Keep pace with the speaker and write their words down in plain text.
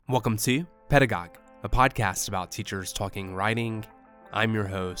Welcome to Pedagogue, a podcast about teachers talking writing. I'm your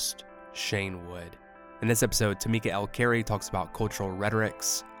host, Shane Wood. In this episode, Tamika L. Carey talks about cultural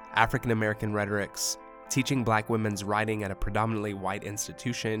rhetorics, African American rhetorics, teaching Black women's writing at a predominantly white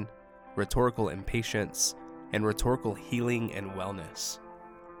institution, rhetorical impatience, and rhetorical healing and wellness.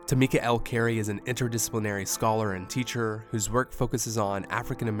 Tamika L. Carey is an interdisciplinary scholar and teacher whose work focuses on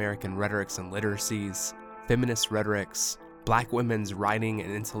African American rhetorics and literacies, feminist rhetorics, Black women's writing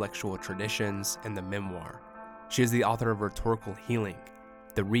and intellectual traditions, and the memoir. She is the author of Rhetorical Healing,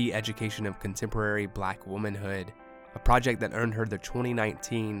 the Re-Education of Contemporary Black Womanhood, a project that earned her the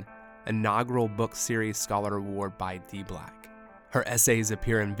 2019 inaugural book series Scholar Award by D-Black. Her essays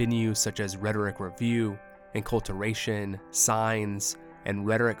appear in venues such as Rhetoric Review, Enculturation, Signs, and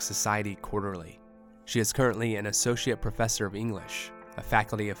Rhetoric Society Quarterly. She is currently an associate professor of English, a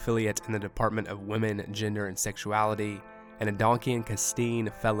faculty affiliate in the Department of Women, Gender, and Sexuality, and a Donkey and Castine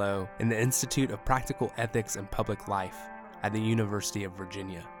Fellow in the Institute of Practical Ethics and Public Life at the University of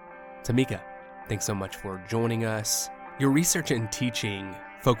Virginia. Tamika, thanks so much for joining us. Your research and teaching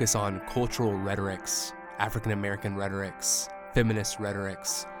focus on cultural rhetorics, African American rhetorics, feminist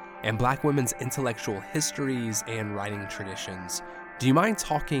rhetorics, and Black women's intellectual histories and writing traditions. Do you mind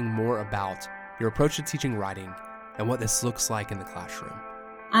talking more about your approach to teaching writing and what this looks like in the classroom?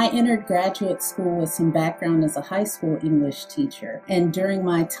 I entered graduate school with some background as a high school English teacher, and during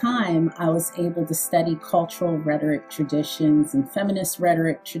my time, I was able to study cultural rhetoric traditions and feminist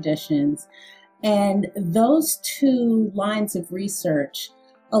rhetoric traditions, and those two lines of research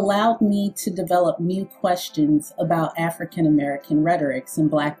allowed me to develop new questions about African American rhetorics and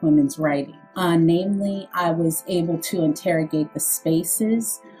Black women's writing. Namely, I was able to interrogate the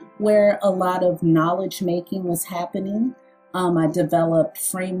spaces where a lot of knowledge making was happening. I developed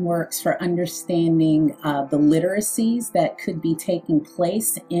frameworks for understanding the literacies that could be taking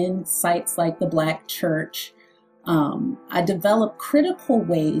place in sites like the Black church. I developed critical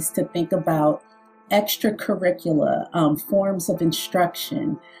ways to think about extracurricula, forms of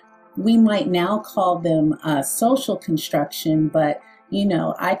instruction. We might now call them social construction, but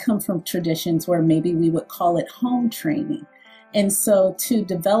I come from traditions where maybe we would call it home training. And so to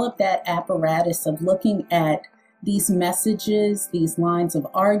develop that apparatus of looking at these messages, these lines of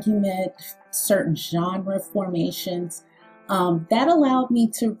argument, certain genre formations, that allowed me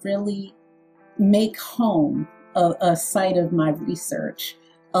to really make home a site of my research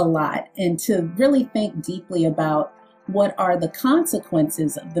a lot, and to really think deeply about what are the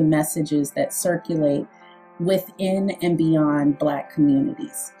consequences of the messages that circulate within and beyond Black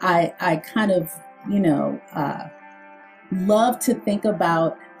communities. I kind of, love to think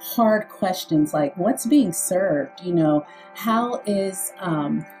about hard questions like what's being served, how is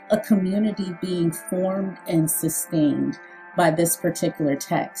a community being formed and sustained by this particular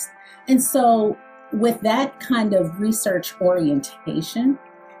text. And so with that kind of research orientation,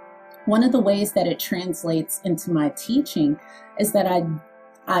 one of the ways that it translates into my teaching is that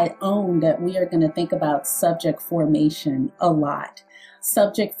I own that we are going to think about subject formation a lot.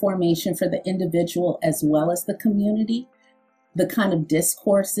 Subject formation for the individual as well as the community, the kind of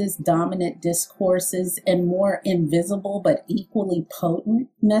discourses, dominant discourses, and more invisible but equally potent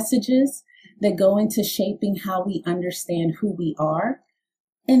messages that go into shaping how we understand who we are.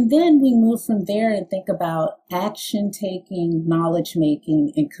 And then we move from there and think about action taking, knowledge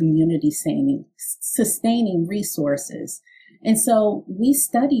making, and community sustaining resources. And so we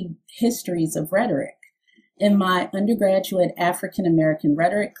study histories of rhetoric. In my undergraduate African American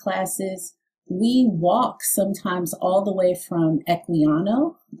rhetoric classes, we walk sometimes all the way from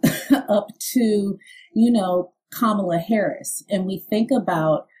Equiano up to, Kamala Harris. And we think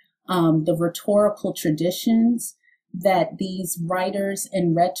about the rhetorical traditions that these writers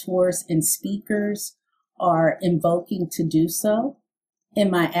and rhetors and speakers are invoking to do so. In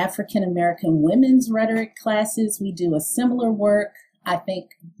my African American women's rhetoric classes, we do a similar work. I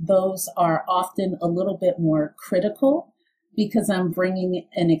think those are often a little bit more critical because I'm bringing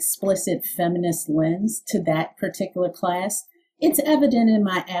an explicit feminist lens to that particular class. It's evident in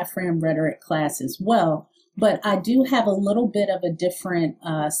my AFRAM rhetoric class as well, but I do have a little bit of a different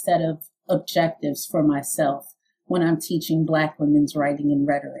set of objectives for myself when I'm teaching Black women's writing and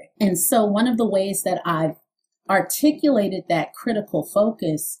rhetoric. And so one of the ways that I've articulated that critical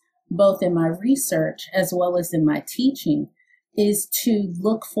focus, both in my research as well as in my teaching, is to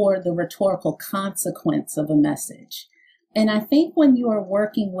look for the rhetorical consequence of a message. And I think when you are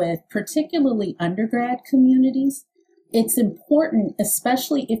working with particularly undergrad communities, it's important,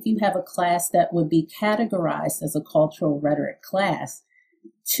 especially if you have a class that would be categorized as a cultural rhetoric class,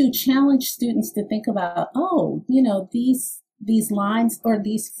 to challenge students to think about, these these lines or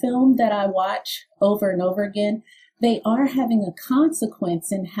these film that I watch over and over again, they are having a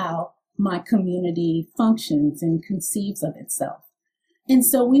consequence in how my community functions and conceives of itself. And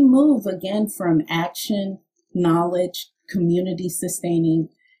so we move again from action, knowledge, community sustaining,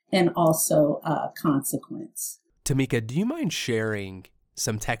 and also consequence. Tamika, do you mind sharing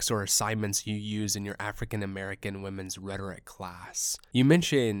some texts or assignments you use in your African American women's rhetoric class? You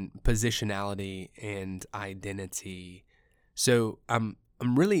mentioned positionality and identity. So I'm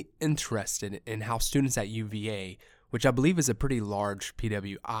really interested in how students at UVA, which I believe is a pretty large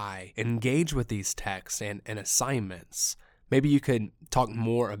PWI, engage with these texts and assignments. Maybe you could talk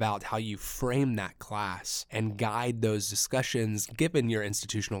more about how you frame that class and guide those discussions given your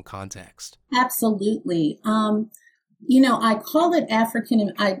institutional context. Absolutely. I call it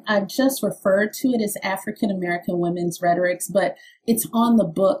I just referred to it as African American Women's Rhetorics, but it's on the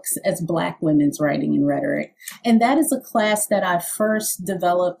books as Black Women's Writing and Rhetoric. And that is a class that I first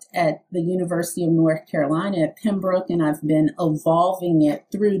developed at the University of North Carolina at Pembroke, and I've been evolving it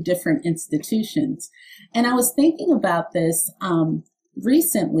through different institutions. And I was thinking about this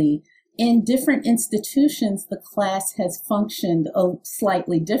recently. In different institutions, the class has functioned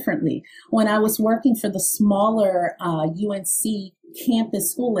slightly differently. When I was working for the smaller UNC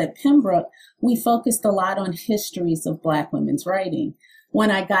campus school at Pembroke, we focused a lot on histories of Black women's writing. When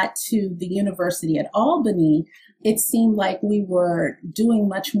I got to the University at Albany, it seemed like we were doing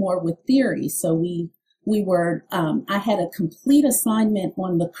much more with theory. So I had a complete assignment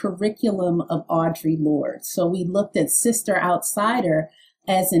on the curriculum of Audre Lorde. So we looked at Sister Outsider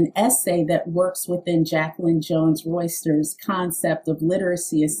as an essay that works within Jacqueline Jones Royster's concept of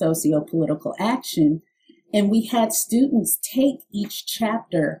literacy as socio-political action. And we had students take each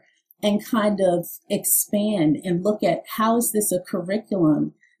chapter and kind of expand and look at how is this a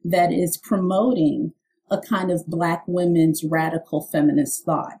curriculum that is promoting a kind of Black women's radical feminist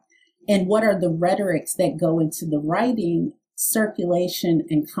thought? And what are the rhetorics that go into the writing, circulation,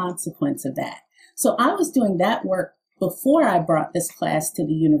 and consequence of that? So I was doing that work before I brought this class to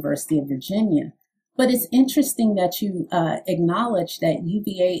the University of Virginia. But it's interesting that you acknowledge that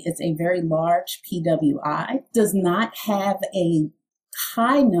UVA is a very large PWI, does not have a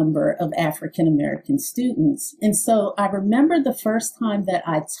high number of African American students. And so I remember the first time that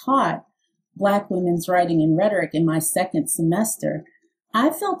I taught Black women's writing and rhetoric in my second semester, I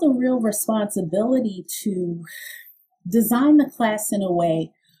felt a real responsibility to design the class in a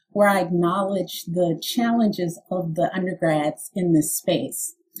way where I acknowledge the challenges of the undergrads in this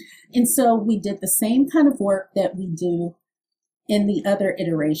space. And so we did the same kind of work that we do in the other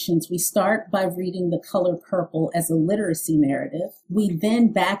iterations. We start by reading The Color Purple as a literacy narrative. We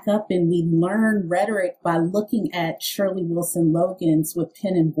then back up and we learn rhetoric by looking at Shirley Wilson Logan's With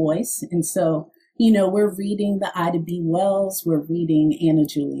Pen and Voice. And so, we're reading the Ida B. Wells, we're reading Anna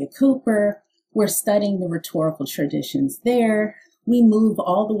Julia Cooper, we're studying the rhetorical traditions there. We move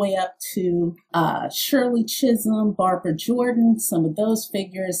all the way up to Shirley Chisholm, Barbara Jordan, some of those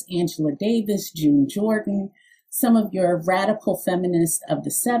figures, Angela Davis, June Jordan, some of your radical feminists of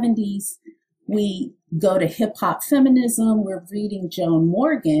the 70s. We go to hip hop feminism. We're reading Joan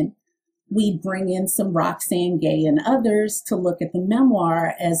Morgan. We bring in some Roxane Gay and others to look at the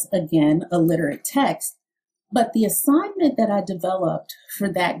memoir as, again, a literate text. But the assignment that I developed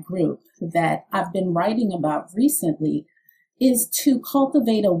for that group that I've been writing about recently is to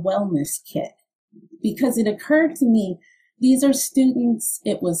cultivate a wellness kit, because it occurred to me, these are students,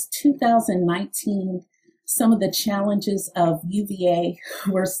 it was 2019, some of the challenges of UVA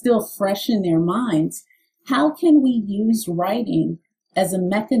were still fresh in their minds. How can we use writing as a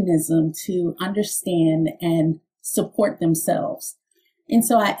mechanism to understand and support themselves? And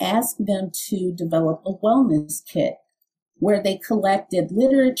so I asked them to develop a wellness kit where they collected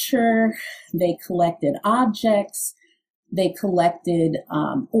literature, they collected objects, they collected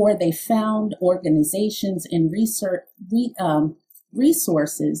or they found organizations and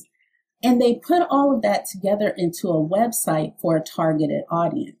resources, and they put all of that together into a website for a targeted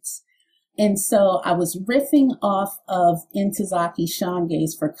audience. And so I was riffing off of Ntozake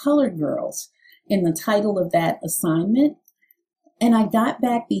Shange's For Colored Girls in the title of that assignment. And I got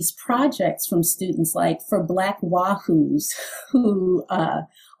back these projects from students like for Black Wahoos who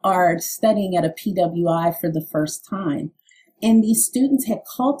are studying at a PWI for the first time. And these students had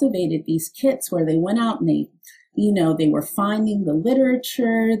cultivated these kits where they went out and they were finding the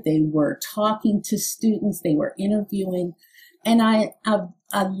literature, they were talking to students, they were interviewing. And I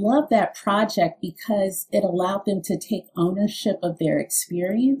love that project because it allowed them to take ownership of their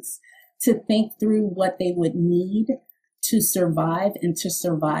experience, to think through what they would need to survive and to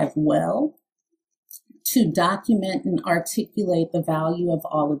survive well, to document and articulate the value of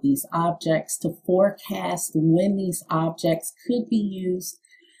all of these objects, to forecast when these objects could be used.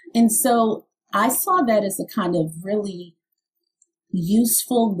 And so I saw that as a kind of really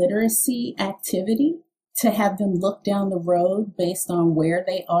useful literacy activity, to have them look down the road based on where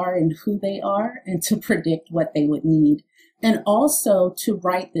they are and who they are, and to predict what they would need. And also to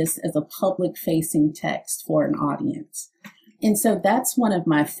write this as a public-facing text for an audience. And so that's one of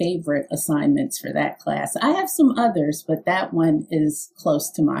my favorite assignments for that class. I have some others, but that one is close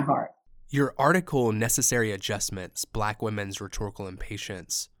to my heart. Your article, Necessary Adjustments, Black Women's Rhetorical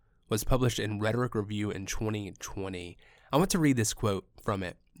Impatience, was published in Rhetoric Review in 2020. I want to read this quote from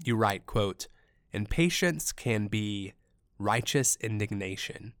it. You write, quote, "Impatience can be righteous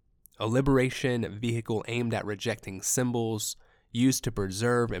indignation, a liberation vehicle aimed at rejecting symbols used to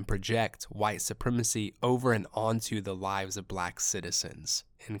preserve and project white supremacy over and onto the lives of Black citizens,"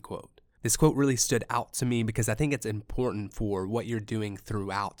 end quote. This quote really stood out to me because I think it's important for what you're doing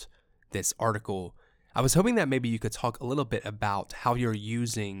throughout this article. I was hoping that maybe you could talk a little bit about how you're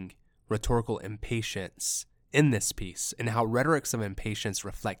using rhetorical impatience in this piece and how rhetorics of impatience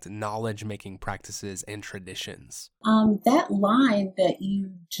reflect knowledge-making practices and traditions. That line that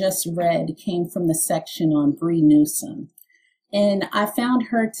you just read came from the section on Bree Newsom. And I found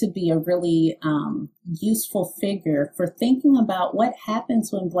her to be a really useful figure for thinking about what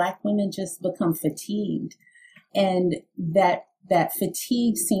happens when Black women just become fatigued. And that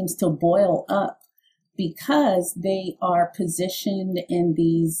fatigue seems to boil up because they are positioned in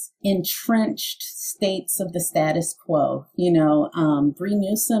these entrenched states of the status quo. Bree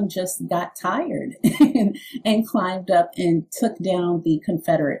Newsom just got tired and climbed up and took down the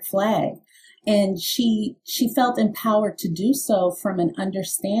Confederate flag. And she felt empowered to do so from an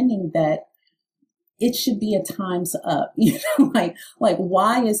understanding that it should be a time's up. Like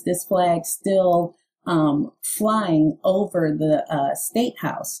why is this flag still flying over the State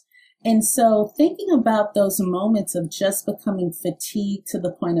House? And so thinking about those moments of just becoming fatigued to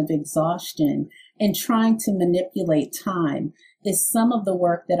the point of exhaustion and trying to manipulate time is some of the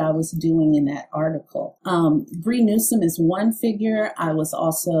work that I was doing in that article. Bree Newsom is one figure. I was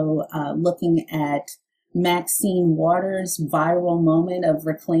also looking at Maxine Waters' viral moment of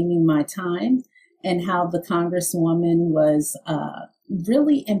reclaiming my time and how the Congresswoman was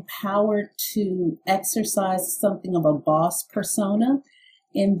really empowered to exercise something of a boss persona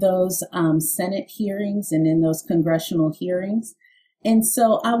in those Senate hearings and in those congressional hearings. And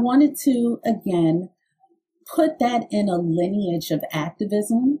so I wanted to, again, put that in a lineage of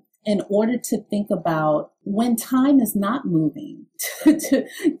activism in order to think about when time is not moving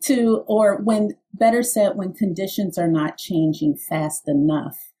or when, better said, when conditions are not changing fast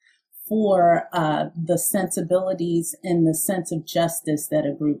enough for the sensibilities and the sense of justice that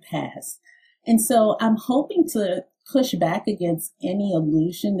a group has. And so I'm hoping to push back against any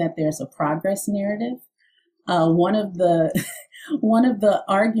illusion that there's a progress narrative. One of the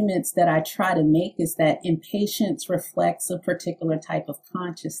arguments that I try to make is that impatience reflects a particular type of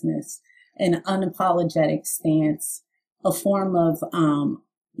consciousness, an unapologetic stance, a form of,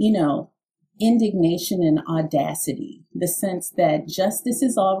 indignation and audacity, the sense that justice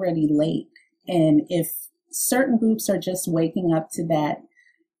is already late. And if certain groups are just waking up to that,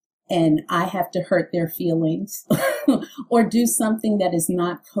 and I have to hurt their feelings or do something that is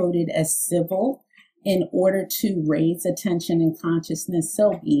not coded as civil in order to raise attention and consciousness,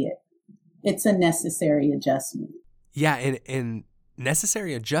 so be it. It's a necessary adjustment. Yeah, and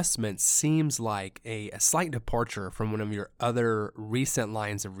necessary adjustment seems like a slight departure from one of your other recent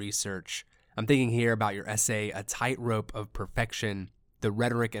lines of research. I'm thinking here about your essay, A Tightrope of Perfection, the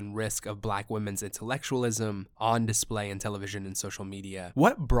rhetoric and risk of Black women's intellectualism on display in television and social media.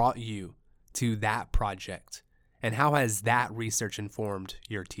 What brought you to that project, and how has that research informed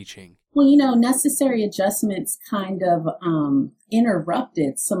your teaching? Well, necessary adjustments kind of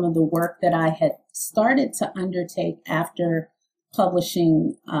interrupted some of the work that I had started to undertake after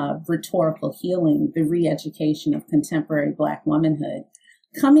publishing Rhetorical Healing, the Re-Education of Contemporary Black Womanhood.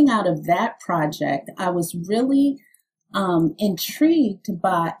 Coming out of that project, I was really intrigued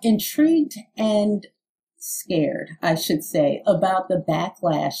and scared, I should say, about the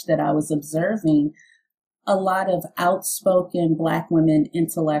backlash that I was observing a lot of outspoken Black women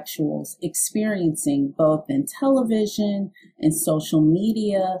intellectuals experiencing both in television, in social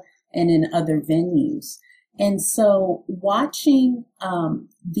media, and in other venues. And so watching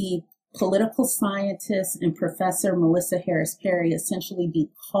the political scientist and Professor Melissa Harris Perry essentially be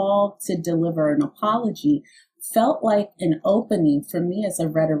called to deliver an apology felt like an opening for me as a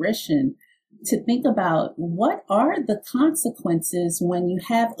rhetorician to think about what are the consequences when you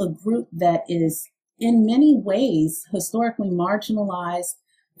have a group that is in many ways historically marginalized.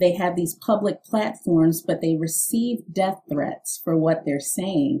 They have these public platforms, but they receive death threats for what they're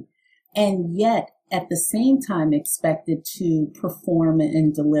saying, and yet at the same time expected to perform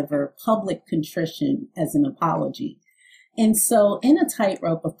and deliver public contrition as an apology. And so in a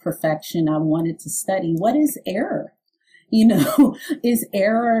tightrope of perfection, I wanted to study, what is error? Is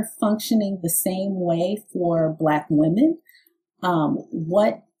error functioning the same way for Black women?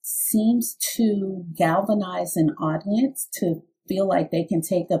 What seems to galvanize an audience to feel like they can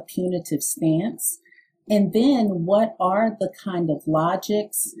take a punitive stance? And then what are the kind of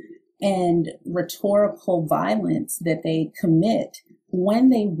logics and rhetorical violence that they commit when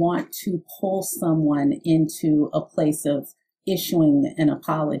they want to pull someone into a place of issuing an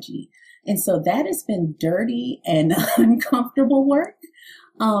apology? And so that has been dirty and uncomfortable work,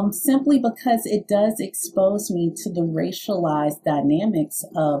 simply because it does expose me to the racialized dynamics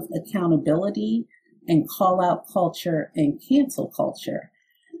of accountability and call out culture and cancel culture.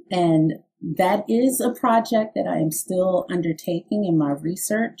 And that is a project that I am still undertaking in my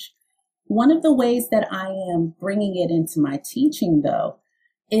research. One of the ways that I am bringing it into my teaching, though,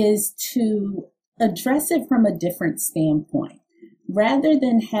 is to address it from a different standpoint. Rather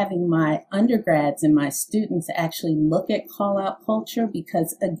than having my undergrads and my students actually look at call out culture,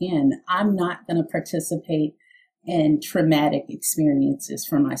 because again, I'm not going to participate in traumatic experiences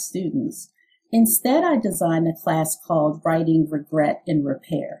for my students. Instead, I designed a class called Writing, Regret, and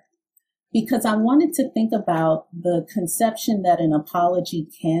Repair, because I wanted to think about the conception that an apology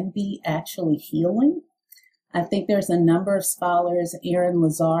can be actually healing. I think there's a number of scholars, Aaron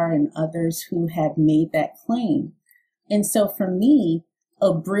Lazar and others, who have made that claim. And so for me,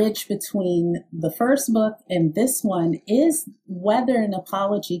 a bridge between the first book and this one is whether an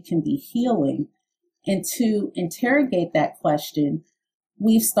apology can be healing. And to interrogate that question,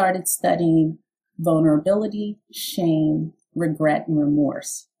 we've started studying vulnerability, shame, regret, and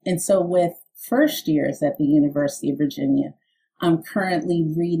remorse. And so with first years at the University of Virginia, I'm currently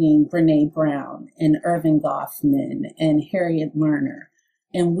reading Brené Brown and Irving Goffman and Harriet Lerner.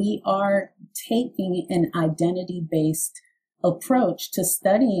 And we are taking an identity-based approach to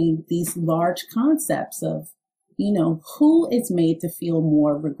studying these large concepts of, who is made to feel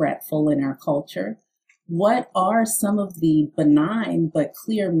more regretful in our culture? What are some of the benign but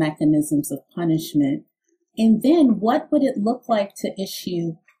clear mechanisms of punishment? And then what would it look like to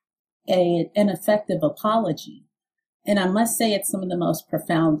issue an effective apology? And I must say it's some of the most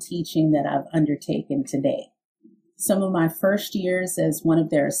profound teaching that I've undertaken today. Some of my first years as one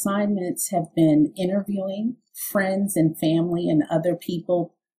of their assignments have been interviewing friends and family and other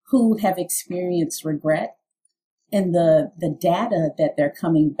people who have experienced regret. And the data that they're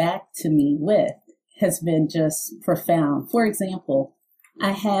coming back to me with has been just profound. For example,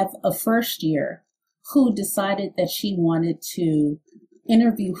 I have a first year who decided that she wanted to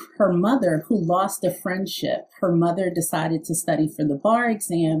interview her mother who lost a friendship. Her mother decided to study for the bar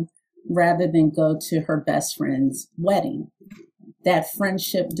exam rather than go to her best friend's wedding. That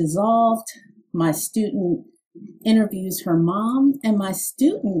friendship dissolved. My student interviews her mom, and my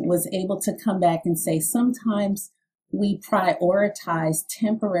student was able to come back and say, sometimes we prioritize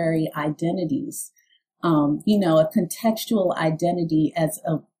temporary identities, a contextual identity as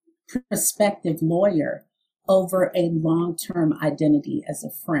a prospective lawyer over a long-term identity as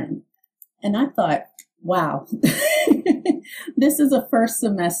a friend. And I thought, wow, this is a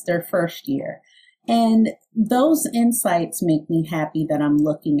first year. And those insights make me happy that I'm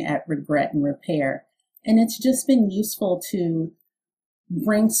looking at regret and repair. And it's just been useful to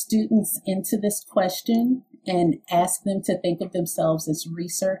bring students into this question and ask them to think of themselves as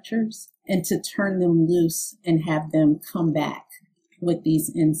researchers and to turn them loose and have them come back with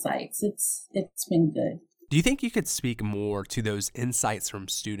these insights. It's been good. Do you think you could speak more to those insights from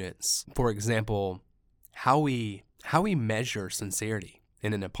students? For example, how we measure sincerity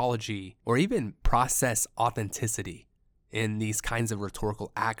in an apology, or even process authenticity in these kinds of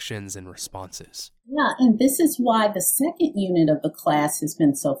rhetorical actions and responses? Yeah, and this is why the second unit of the class has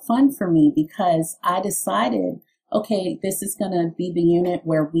been so fun for me, because I decided, okay, this is going to be the unit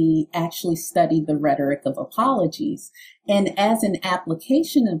where we actually study the rhetoric of apologies. And as an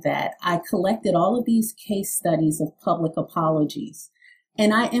application of that, I collected all of these case studies of public apologies.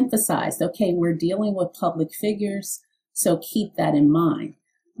 And I emphasized, okay, we're dealing with public figures, so keep that in mind.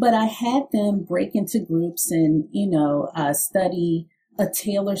 But I had them break into groups and, study a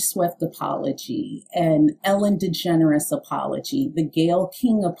Taylor Swift apology, an Ellen DeGeneres apology, the Gayle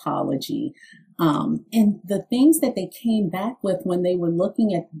King apology. And the things that they came back with when they were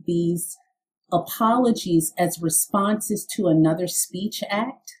looking at these apologies as responses to another speech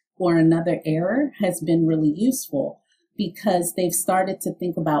act or another error has been really useful because they've started to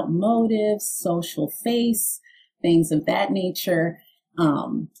think about motives, social face, things of that nature.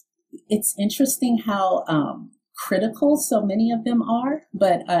 It's interesting how critical so many of them are,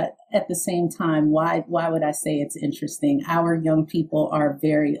 but at the same time, why would I say it's interesting? Our young people are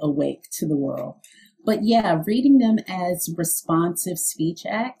very awake to the world. But yeah, reading them as responsive speech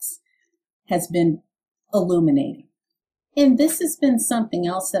acts has been illuminating. And this has been something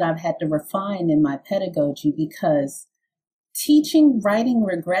else that I've had to refine in my pedagogy, because teaching writing,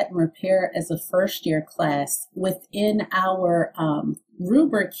 regret, and repair as a first-year class within our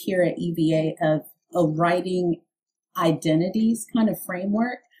rubric here at EVA of a writing identities kind of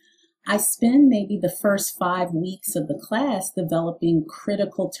framework, I spend maybe the first 5 weeks of the class developing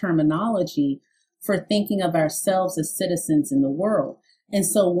critical terminology for thinking of ourselves as citizens in the world. And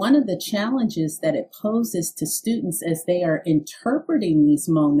so one of the challenges that it poses to students as they are interpreting these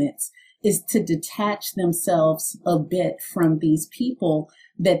moments is to detach themselves a bit from these people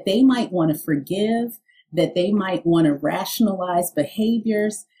that they might want to forgive, that they might want to rationalize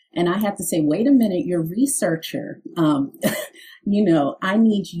behaviors. And I have to say, wait a minute, you're a researcher. I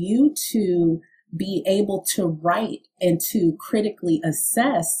need you to be able to write and to critically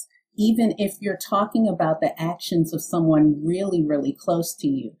assess, even if you're talking about the actions of someone really, really close to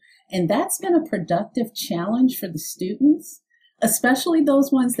you. And that's been a productive challenge for the students, especially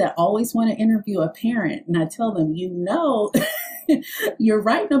those ones that always want to interview a parent. And I tell them, you're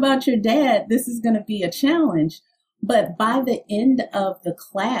writing about your dad. This is going to be a challenge. But by the end of the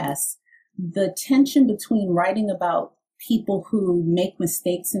class, the tension between writing about people who make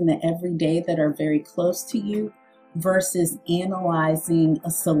mistakes in the everyday that are very close to you versus analyzing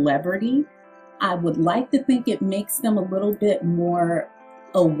a celebrity, I would like to think it makes them a little bit more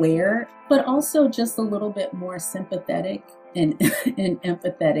aware, but also just a little bit more sympathetic and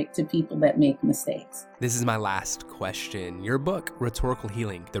empathetic to people that make mistakes. This is my last question. Your book, Rhetorical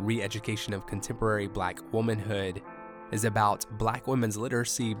Healing, The Re-Education of Contemporary Black Womanhood, is about Black women's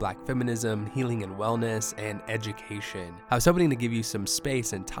literacy, Black feminism, healing and wellness, and education. I was hoping to give you some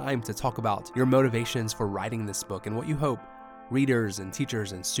space and time to talk about your motivations for writing this book and what you hope readers and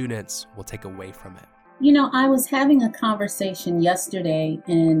teachers and students will take away from it. I was having a conversation yesterday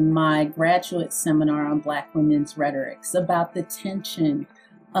in my graduate seminar on Black women's rhetorics about the tension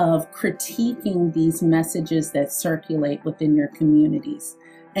of critiquing these messages that circulate within your communities.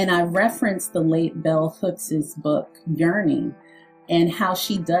 And I referenced the late Bell Hooks' book, Yearning, and how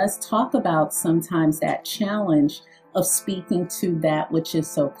she does talk about sometimes that challenge of speaking to that which is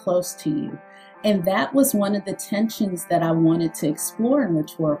so close to you. And that was one of the tensions that I wanted to explore in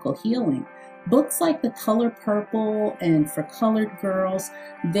Rhetorical Healing. Books like The Color Purple and For Colored Girls,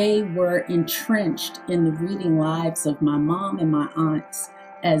 they were entrenched in the reading lives of my mom and my aunts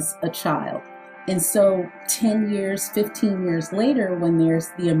as a child. And so 10 years, 15 years later, when there's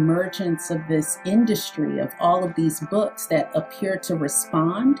the emergence of this industry of all of these books that appear to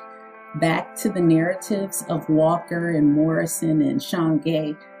respond back to the narratives of Walker and Morrison and Sean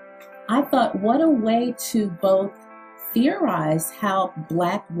Gay, I thought, what a way to both theorize how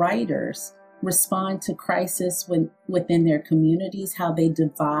Black writers respond to crisis within their communities, how they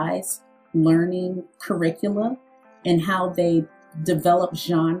devise learning curricula, and how they develop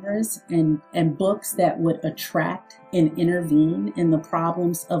genres and books that would attract and intervene in the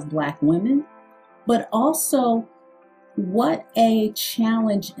problems of Black women, but also what a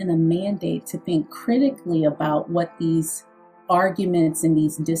challenge and a mandate to think critically about what these arguments and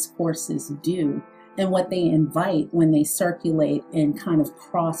these discourses do and what they invite when they circulate and kind of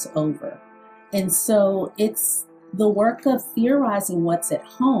cross over. And so it's the work of theorizing what's at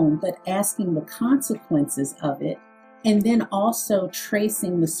home, but asking the consequences of it, and then also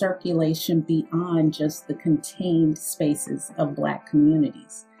tracing the circulation beyond just the contained spaces of Black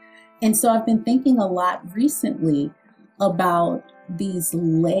communities. And so I've been thinking a lot recently about these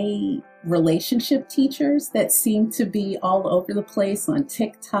lay relationship teachers that seem to be all over the place on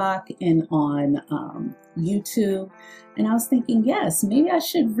TikTok and on YouTube. And I was thinking, yes, maybe I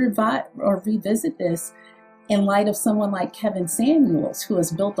should revisit this in light of someone like Kevin Samuels, who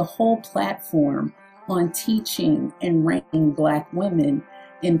has built a whole platform on teaching and ranking Black women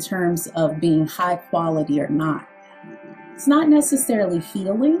in terms of being high quality or not. It's not necessarily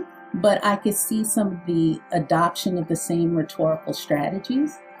healing, but I could see some of the adoption of the same rhetorical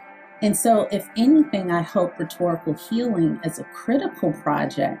strategies. And so if anything, I hope Rhetorical Healing as a critical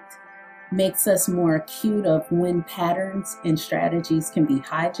project makes us more acute of when patterns and strategies can be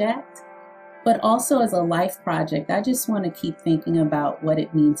hijacked. But also as a life project, I just want to keep thinking about what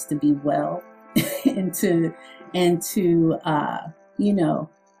it means to be well and to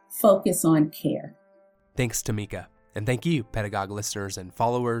focus on care. Thanks, Tamika. And thank you, Pedagogue listeners and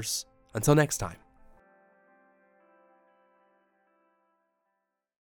followers. Until next time.